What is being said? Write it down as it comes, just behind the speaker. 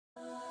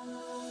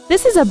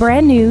This is a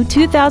brand new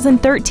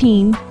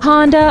 2013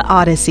 Honda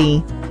Odyssey.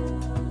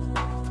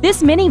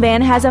 This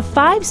minivan has a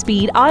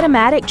 5-speed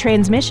automatic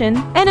transmission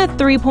and a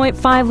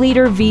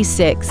 3.5-liter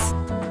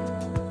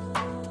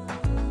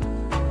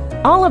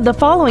V6. All of the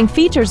following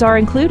features are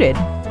included: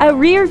 a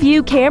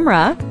rear-view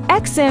camera,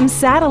 XM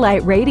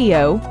satellite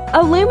radio,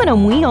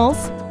 aluminum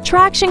wheels,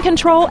 traction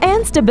control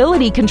and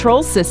stability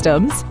control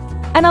systems,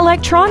 an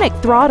electronic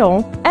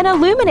throttle, an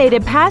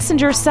illuminated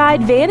passenger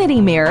side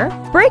vanity mirror,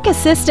 brake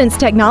assistance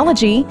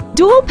technology,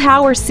 dual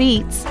power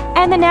seats,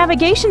 and the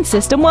navigation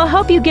system will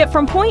help you get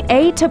from point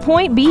A to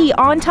point B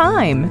on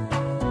time.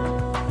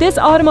 This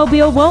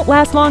automobile won't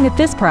last long at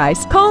this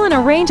price. Call and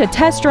arrange a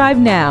test drive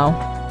now.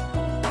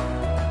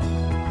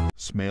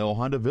 Smail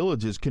Honda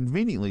Village is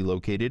conveniently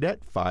located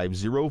at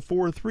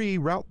 5043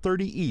 Route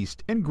 30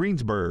 East in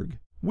Greensburg.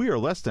 We are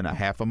less than a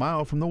half a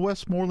mile from the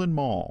Westmoreland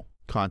Mall.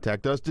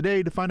 Contact us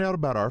today to find out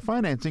about our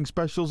financing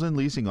specials and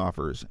leasing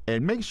offers,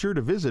 and make sure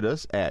to visit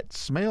us at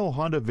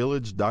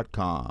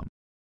SmailHondaVillage.com.